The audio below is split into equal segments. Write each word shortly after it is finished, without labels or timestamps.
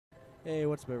Hey,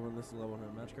 what's up everyone? This is Level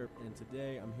 100 Matchcarp, and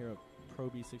today I'm here at Pro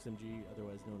B6MG,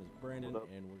 otherwise known as Brandon,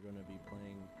 and we're going to be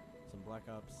playing some Black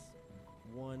Ops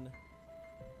 1,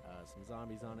 some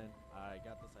zombies on it. I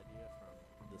got this idea from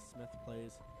the Smith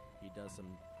Plays. He does some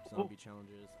zombie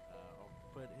challenges. I'll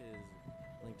put his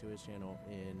link to his channel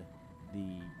in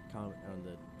the on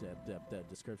the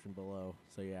description below.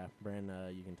 So yeah,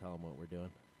 Brandon, you can tell him what we're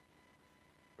doing.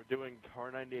 We're doing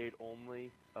Kar98 only.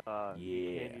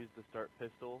 You can use the start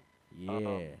pistol.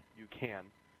 Yeah. You can.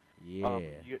 Yeah.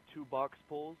 You get 2 box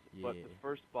pulls, but the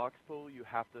first box pull, you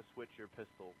have to switch your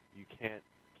pistol. You can't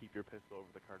keep your pistol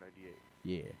over the Kar98.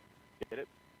 Yeah. Get it?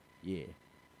 Yeah.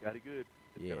 Got it good.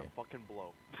 It's gonna fucking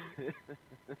blow.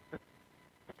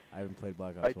 I haven't played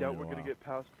Black Ops 1 I doubt in a we're gonna while. get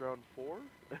past round 4.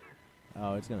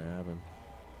 Oh, it's gonna happen.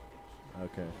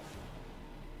 Okay.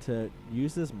 To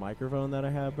use this microphone that I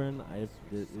have, Brent,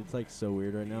 it's like so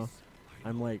weird right now.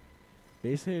 I'm like,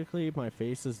 basically my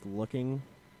face is looking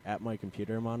at my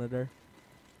computer monitor,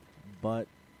 but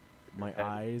my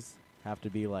eyes have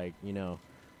to be like, you know,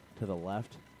 to the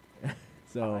left.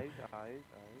 So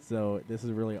this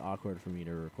is really awkward for me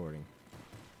to recording.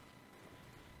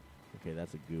 Okay,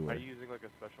 that's a gooer. Are you using like a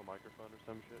special microphone or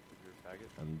some shit with your faggot?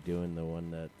 I'm doing the one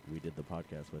that we did the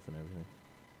podcast with and everything.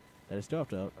 That I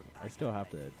still have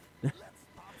to.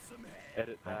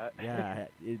 Edit that. Yeah,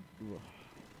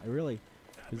 I really.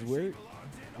 Is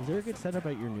there a good setup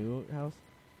at your new house?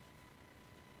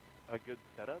 A good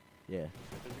setup? Yeah.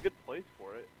 There's a good place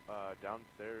for it.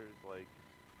 Downstairs, like,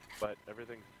 but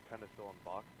everything's kind of still in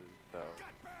boxes, so.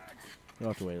 You'll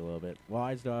have to wait a little bit. Well,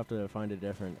 I still have to find a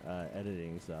different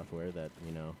editing software that,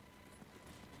 you know,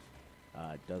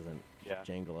 doesn't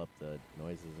jangle up the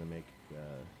noises and make.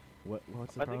 What's the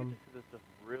problem? I think it's because it's a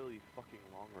really fucking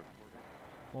long recording.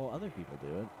 Well, other people do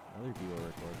it. Other people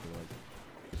record for like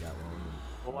that long.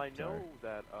 Well, I know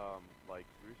that like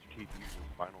Rooster Teeth uses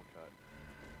Final Cut.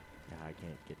 Yeah, I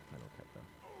can't get Final Cut though.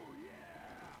 Oh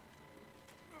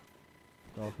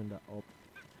yeah. Dolphin. Oh.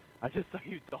 I just saw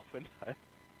you dolphin dive.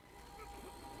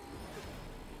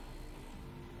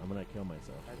 I'm gonna kill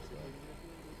myself.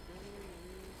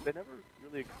 They never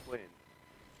really explained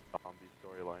zombie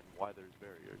storyline why there's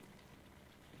barriers,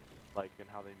 like and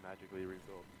how they magically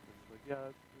rebuild. It's like, yeah,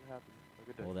 that's what happens. Have a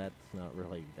good day. Well, that's not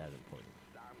really that important.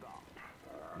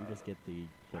 You just get the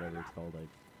whatever it's called.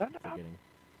 I'm forgetting.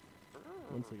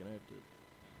 One second, I have to.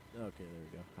 Okay, there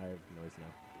we go. I have noise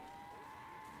now,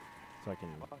 so I can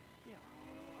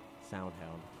sound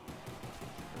hound.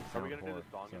 Are we gonna do the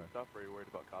song and stuff, or are you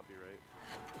worried about copyright?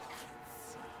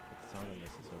 The song on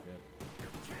this is so good.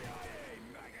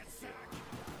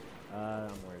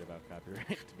 I'm worried about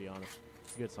copyright, to be honest.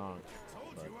 It's a good song.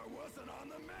 But I wasn't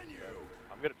on the menu.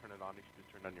 I'm gonna turn it on. You should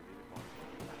just turn on your music volume.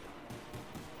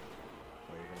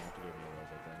 Well, you're gonna have to give me a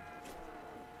little bit then.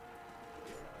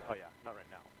 Oh yeah, not right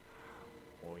now.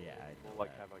 Oh yeah, I We'll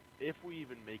like have like, if we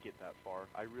even make it that far,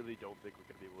 I really don't think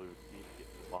we're gonna be able to even get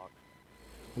to the box.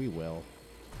 We will.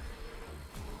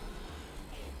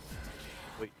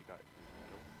 Wait, you got it.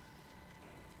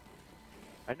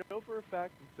 I know for a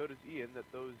fact, and so does Ian, that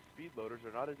those speed loaders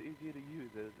are not as easy to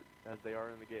use as they are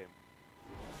in the game.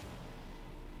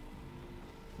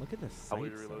 Look at the sights, How we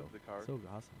reload the car. So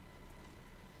awesome.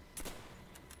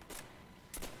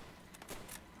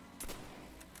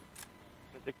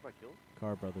 Can I take my kills?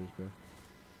 Car Brothers, bro.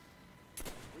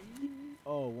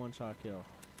 Oh, one-shot kill.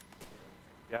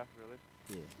 Yeah, really?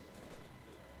 Yeah.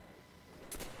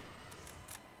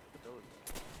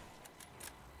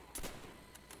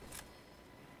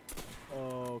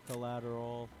 Oh,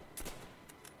 collateral.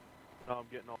 Oh, I'm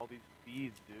getting all these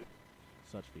feeds, dude.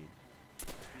 Such speed.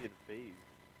 Speed and phase.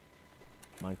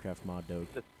 Minecraft mod dog.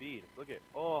 The speed. Look at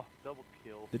double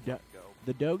kill.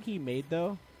 The dog he made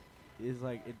though is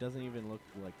like it doesn't even look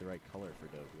like the right color for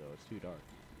dog though. It's too dark.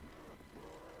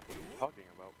 What are you talking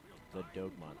about? The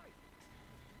dog mod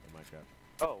in Minecraft.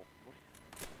 Oh,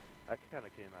 that kind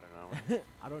of came out of nowhere.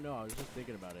 I don't know. I was just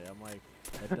thinking about it. I'm like,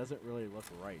 that doesn't really look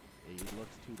right. It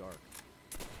looks too dark.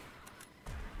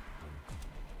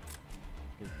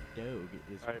 His dog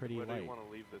is pretty light. When do you want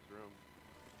to leave this room?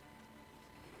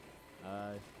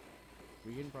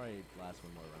 We can probably last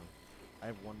one more round. I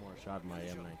have one more shot in my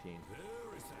M19. I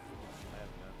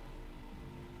have enough.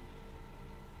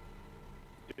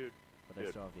 Dude, but I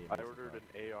still have the I ordered an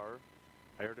AR.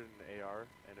 I ordered an AR,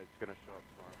 and it's gonna show up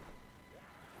tomorrow.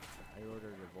 I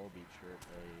ordered a Volbeat shirt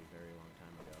a very long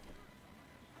time ago.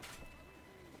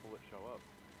 Will it show up?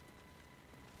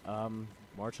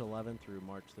 March 11th through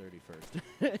March 31st.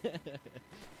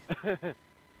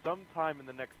 Sometime in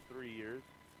the next 3 years.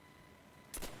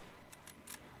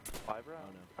 5 rounds?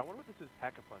 Oh, no. I wonder what this is,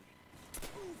 Pack-a-Punch.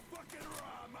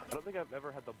 I don't think think I've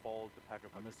ever had the balls to pack a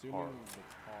I'm fucking assuming car. the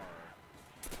car.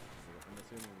 I'm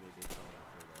assuming they did something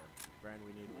for the brand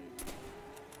we need lead.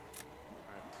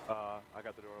 Alright, I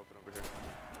got the door open over here.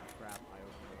 Crap, I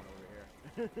opened the one over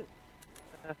here.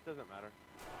 Doesn't matter.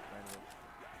 Brand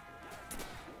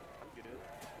I'm good.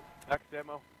 Max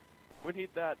ammo. We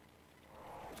need that.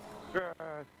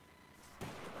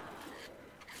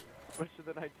 Switch to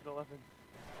the 1911.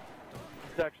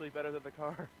 It's actually better than the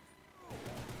car.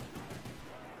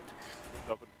 It's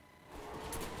open.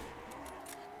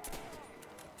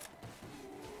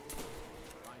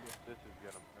 This is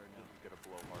gonna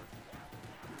blow hard.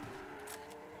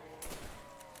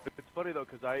 It's funny though,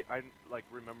 cause I like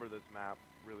remember this map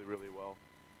really, really well.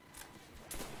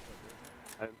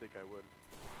 I didn't think I would.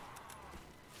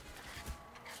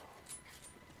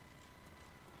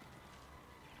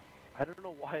 I don't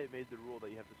know why it made the rule that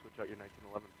you have to switch out your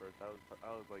 1911 first. I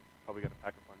was like probably gonna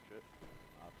pack a punch it.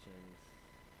 Options.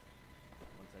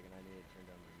 1 second, I need to turn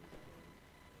down the music volume.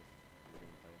 You're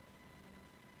gonna play it.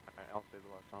 Alright, I'll save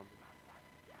the last sound.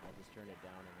 I'll just turn it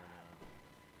down and then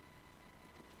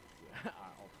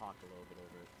I'll talk a little bit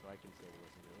over it so I can still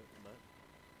listen to it, but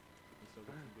you still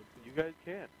get some good feelings. You guys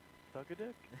can't. Suck a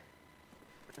dick.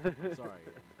 Sorry.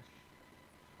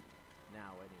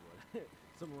 Now anyway.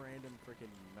 Some random freaking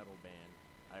metal band.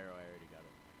 I already got it.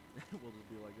 We'll just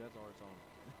be like, that's our song.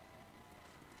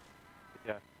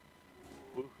 Yeah.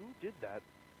 Well, who did that?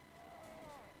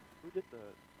 Who did the...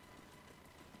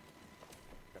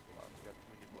 Got a lot. Got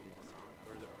too many bullets.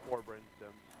 Or is it 4 brain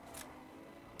stems?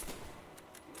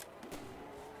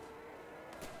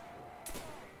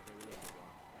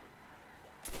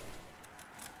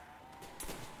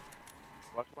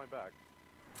 Watch my back.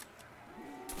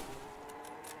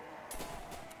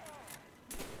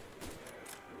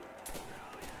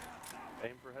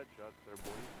 Aim for headshots there,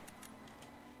 boys.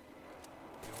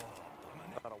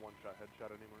 Not a one-shot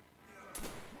headshot anymore.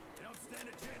 You don't stand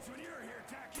a chance when you're here,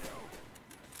 Takio!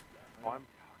 Oh, I'm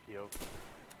Takio.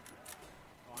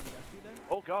 Oh, I'm Dempsey then?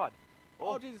 Oh, God!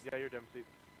 Oh, Jesus! Yeah, you're Dempsey.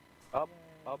 Up,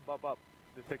 up, up, up.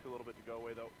 This takes a little bit to go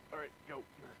away, though. Alright, go.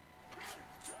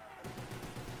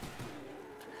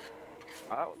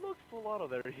 Looks full auto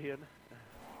there, Ian.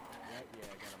 Yeah,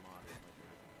 I got a mod.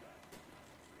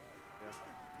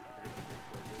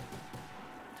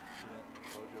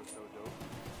 Sojo.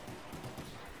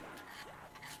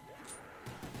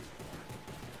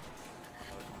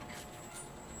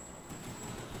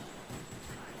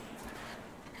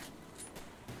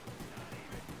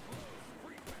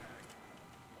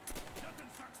 Nothing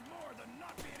sucks more than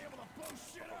not being able to blow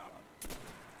shit up!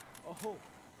 Oh!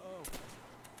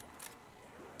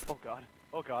 Oh, God.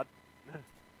 Oh, God.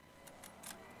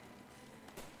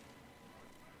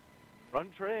 Run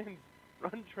trains!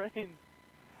 Run trains!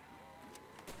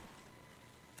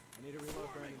 I need to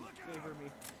reload, Brandon. Favor me.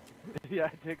 Yeah,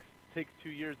 it takes 2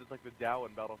 years. It's like the Dow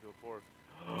in Battlefield 4.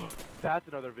 That's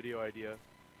another video idea.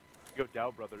 Go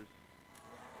Dow Brothers.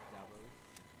 Dow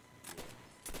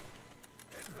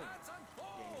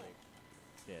Brothers?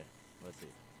 Yeah, let's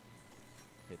see.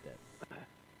 Hit that.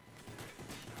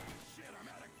 Shit, I'm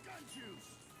out of gun juice!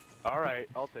 Alright,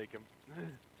 I'll take him.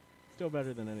 Still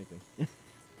better than anything.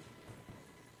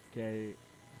 Okay.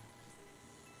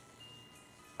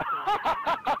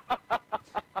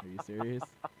 Are you serious?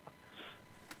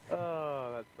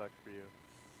 Oh, that sucks for you.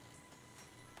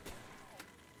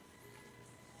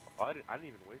 Oh, I didn't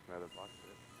even waste my other box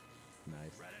there.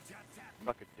 Nice.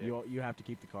 Fuck a dick. You have to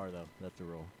keep the car though. That's the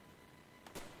rule.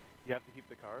 You have to keep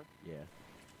the car? Yeah.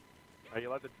 Are you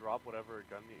allowed to drop whatever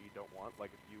gun that you don't want?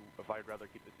 Like if I'd rather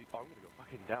keep the CZ. Oh, I'm gonna go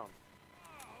fucking down.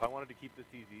 If I wanted to keep the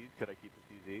CZs, could I keep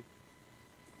the CZ?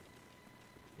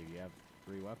 If you have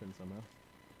 3 weapons somehow.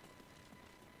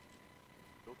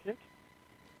 Go kick.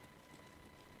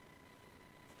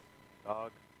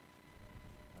 Dog.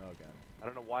 Oh god. I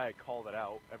don't know why I called it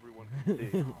out. Everyone can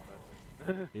see.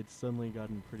 But It's suddenly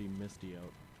gotten pretty misty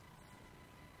out.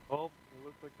 well, it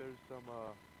looks like there's some,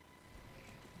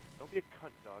 Don't be a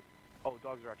cunt, dog. Oh,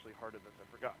 dogs are actually hard in this. I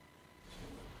forgot.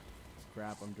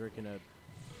 Crap, I'm drinking a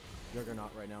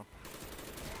Juggernaut right now.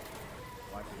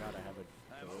 Oh, I forgot I have a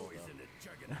I'm Gorilla, always though. in the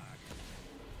juggernaut.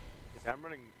 Yeah, I'm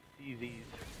running CZs.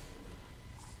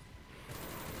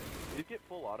 Did you get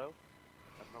full auto?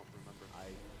 I don't remember. I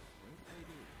think they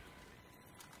do.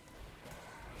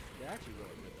 They're actually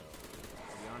really good though.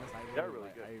 To be honest, They're really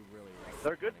good. I really like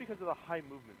They're good them. because of the high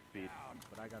movement speed.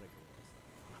 But I gotta go.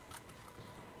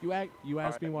 You asked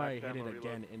Alright, me why I max hit it ammo,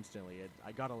 again instantly.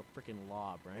 I got a freaking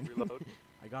law, Brian. Reload.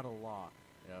 I got a law.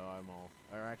 No, I'm all.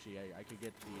 Or actually, I could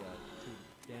get the 2.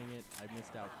 Dang it! I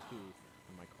missed out 2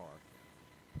 in my car.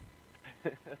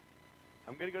 How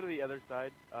I'm gonna go to the other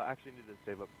side. Actually, I need to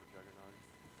save up for Juggernaut.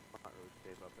 Not really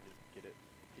save up. I need to get it.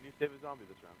 Can you save a zombie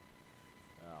this round?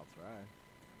 I'll try.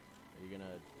 Are you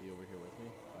gonna be over here with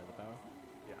me by the power?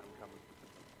 Yeah, I'm coming.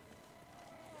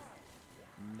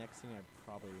 Next thing I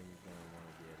probably am gonna want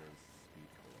to get is speed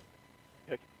cola.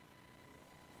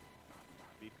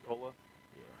 Speed cola?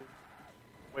 Yeah.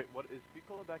 Wait, what is speed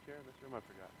cola back here in this room? I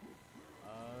forgot.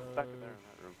 Back in there in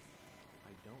that room.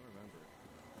 I don't remember.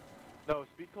 No,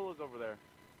 speed cola's over there.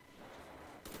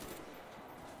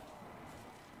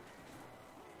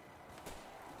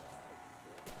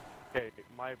 Okay,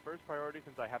 my first priority,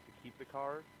 since I have to keep the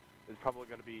car, is probably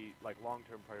going to be, like,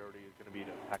 long-term priority is going to be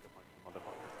to pack a punch the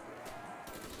motherfucker.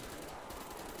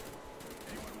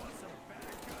 Anyone want some bad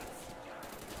guts?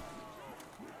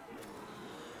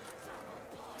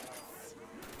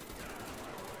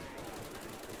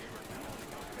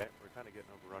 Okay, we're kind of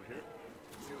getting overrun here.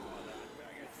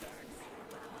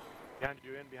 Behind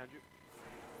you, Ian, behind you.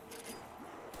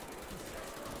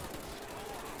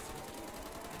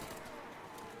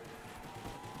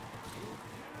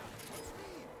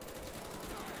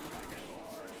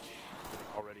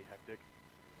 Already hectic.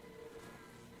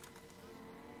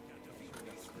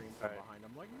 Scream from behind.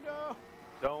 I'm like, no!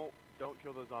 Don't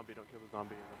kill the zombie. Don't kill the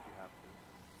zombie unless you have to.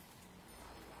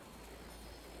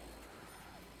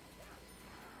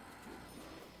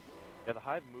 Yeah, the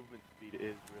hive movement speed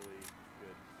is really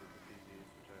good with the CZs,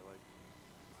 which I like.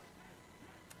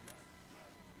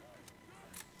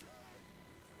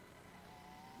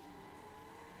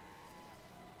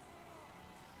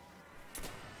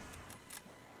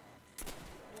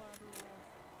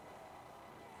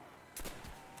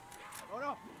 Oh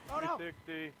no! Oh no!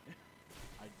 360.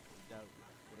 I doubt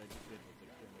what I just did was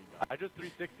extremely dumb. I just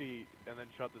 360 and then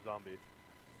shot the zombie.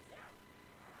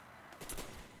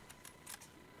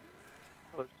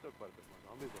 Oh, there's still quite a bit more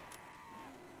zombies though.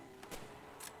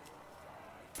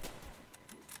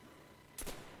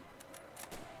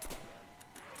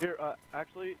 Here,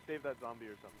 actually, save that zombie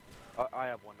or something. I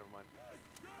have one, never mind.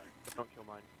 Don't kill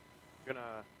mine. I'm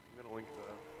gonna link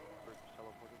the first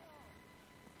teleporter.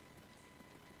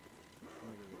 I'm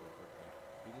gonna go get that quick thing.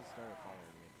 He just started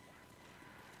following me.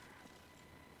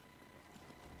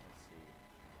 Let's see.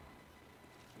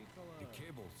 Speed cola. The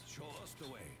cables show us the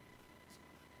way.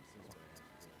 This is where I have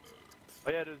to do it.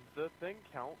 Oh yeah, does the thing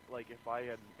count? Like if I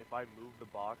move the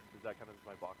box, does that count as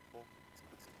my box full?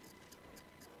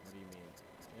 What do you mean?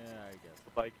 Yeah, I guess.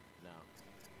 The bike? No.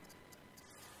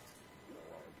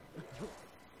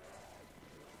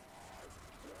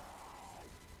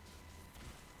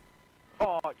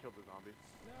 Oh, I killed the zombie.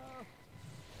 No!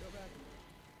 Go back.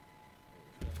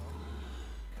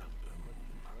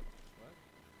 What?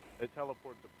 It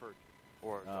teleports a perch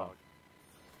or a Oh. dog.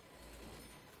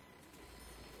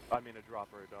 I mean a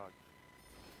drop or a dog.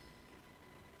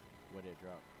 What did it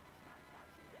drop?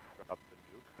 Drop the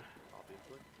nuke,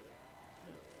 obviously.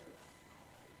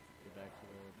 Get back to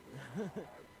the...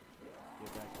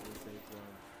 Get back to the safe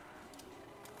zone.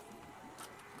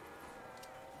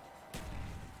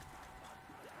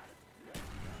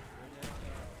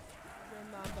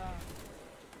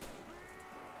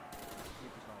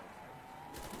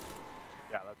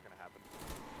 Yeah, that's gonna happen.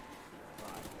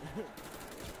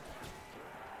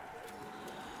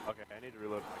 Okay, I need to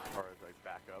reload my car as I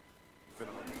back up. It's been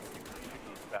a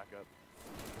minute. Back up.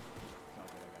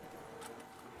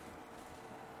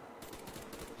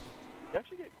 You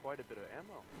actually get quite a bit of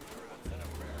ammo.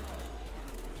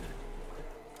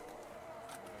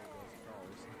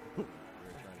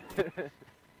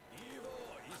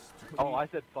 Oh, I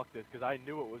said fuck this because I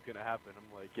knew it was gonna happen.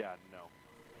 I'm like, yeah, no.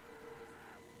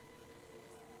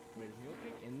 Wait, is Mule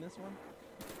Kick in this one?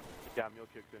 Yeah, Mule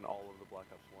Kick's in all of the Black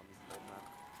Ops 1 full map,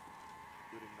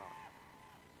 including not.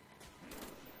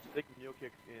 I think Mule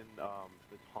Kick's in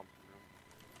the Thompson room.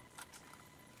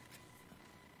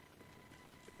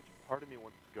 Part of me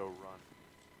wants to go run.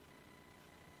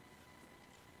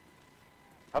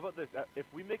 How about this? If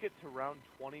we make it to round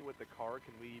 20 with the car,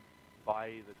 can we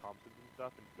buy the Thompsons and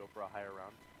stuff and go for a higher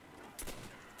round?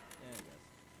 Yeah, I guess.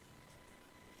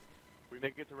 We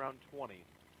make it to round 20.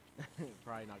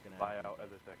 Probably not gonna Buy happen. out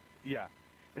other things. Yeah.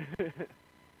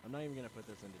 I'm not even gonna put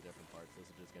this into different parts. This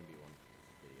is just gonna be one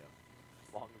video.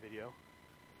 Long video.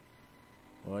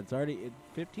 Well, it's already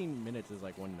 15 minutes is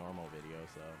like one normal video,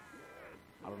 so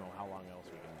I don't know how long else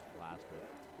we can last with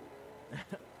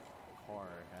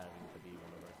car having to be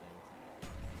one of our things.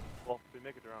 Well, if we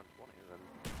make it to round 20, then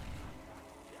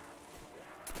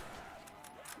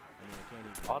I mean, I can't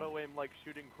even auto aim like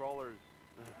shooting crawlers.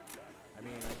 I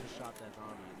mean, I just shot that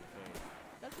zombie in the face.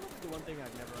 That's the one thing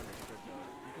I've never understood though.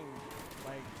 You can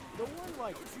like the one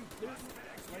like there's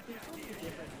so many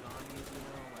different zombies, you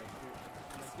know, like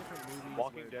different movies.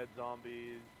 Walking where, Dead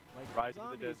zombies, like Rise of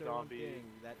the Dead are one zombies. thing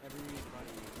that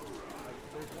everybody like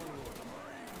there's one rule.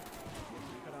 If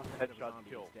you cut off the head of a Headshot zombie,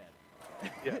 kill. it's dead.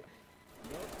 Yeah.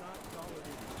 No, it's not Call of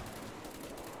Duty.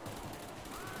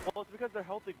 Well, it's because their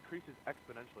health increases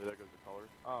exponentially. There goes the color.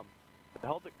 The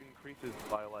health increases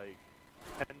by like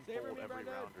tenfold every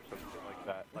round or something like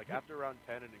that. Like after round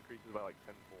 10, it increases by like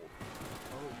tenfold.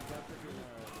 Oh, you got freaking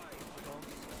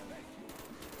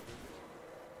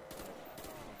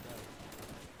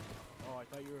oh, I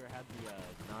thought you had the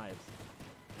knives.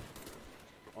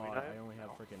 Oh, I only have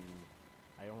freaking.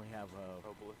 I only have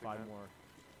 5 more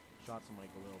shots in my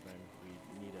little thing. We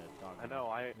need a dog. I know.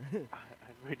 I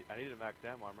need a max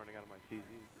ammo. I'm running out of my TZ.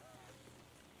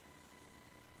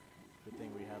 Good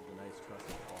thing we have the nice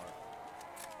trusted car.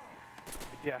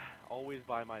 Yeah, always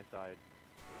by my side.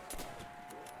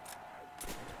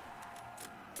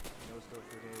 No store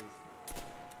for days.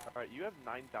 Alright, you have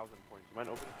 9,000 points. You mind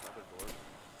opening another door?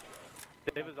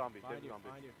 Save the zombies. Save the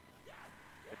zombies.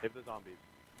 Save the zombies.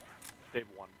 Save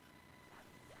one.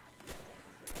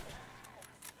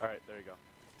 Alright, there you go.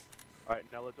 Alright,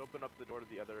 now let's open up the door to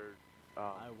the other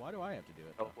why do I have to do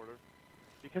it? teleporter.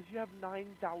 Because you have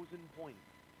 9,000 points.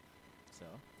 So?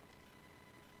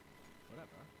 What up,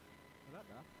 bro? What up,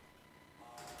 bro?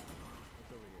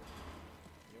 What's over here?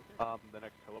 You okay? The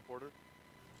next teleporter.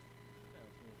 Yeah,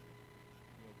 it's me.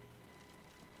 You okay?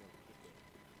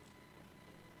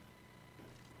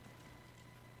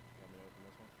 You want me to open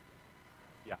this one?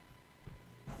 Yeah.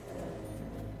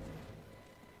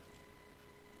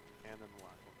 And then the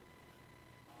last one.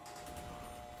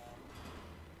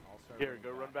 I'll start Here, running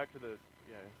go run back to the...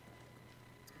 Yeah.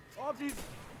 Oh, jeez!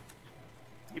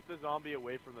 Keep the zombie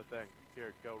away from the thing.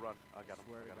 Here, go run. I got him.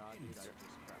 Swear to I got God, him. dude, I just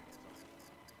cracked myself.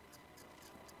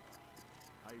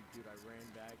 I ran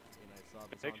back and I saw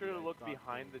the Make sure to zombie. look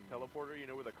behind the teleporter. You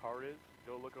know where the car is?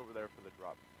 Go look over there for the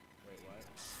drop. Wait, what?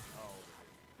 Oh, over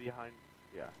here. Behind...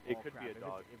 Yeah, it Oh, could crap. be a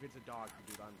dog. If it's a dog,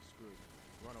 dude, I'm screwed.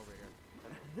 Run over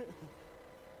here.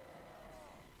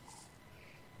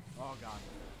 Oh, God.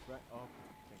 Right. Oh,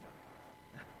 thank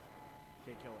God.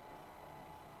 Okay, kill it.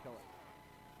 Kill it.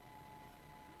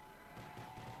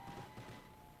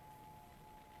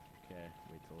 Okay,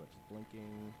 wait till it's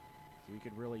blinking. So we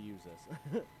could really use this.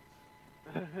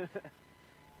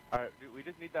 Alright, dude, we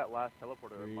just need that last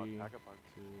teleporter to 3, pack a punch.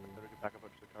 2. So we can pack a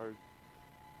bunch of the cars.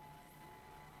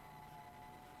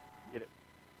 Get it.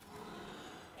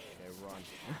 Okay, run.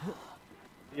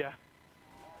 Yeah.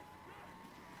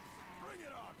 Bring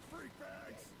it on, freak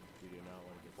bags! We do not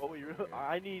want to get What we stuck really... over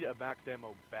here. I need a max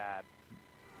ammo bad.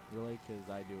 Really? Because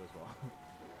I do as well.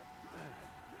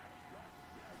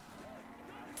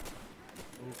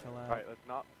 Alright, let's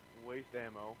not waste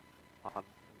ammo on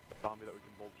a zombie that we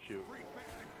can both shoot. Freak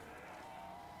bag!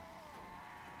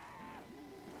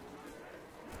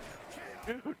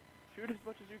 Dude, shoot as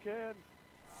much as you can.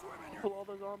 Swim in your... Kill all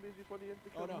the zombies before the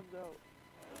instant Oh, no. comes out.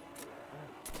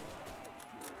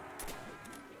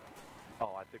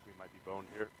 Oh, I think we might be boned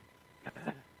here.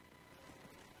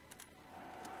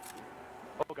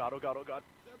 Oh god, oh god, oh god.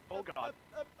 Oh god.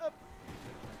 Up.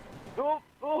 Oh,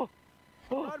 oh,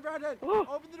 oh. Run, Brandon! Oh.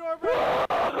 Open the door,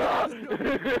 Brandon!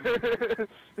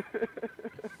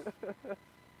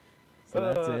 So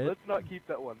that's it? Let's not keep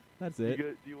that one. That's Do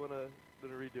it. you wanna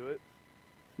redo it?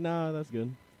 No, that's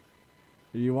good.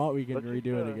 If you want, we can Let's just,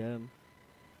 redo it again.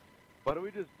 Why don't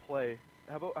we just play?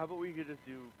 How about we could just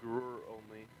do Gruer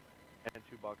only and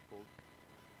 2 box pulls?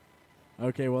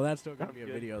 Okay, well that's still gonna Sounds be a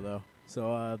good. video though.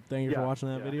 So thank you for Yeah, watching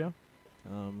that yeah. video.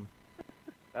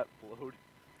 That flowed.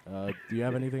 Do you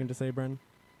have anything to say, Bren?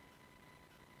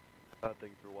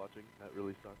 Thanks for watching. That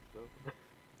really sucks though.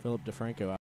 Philip DeFranco.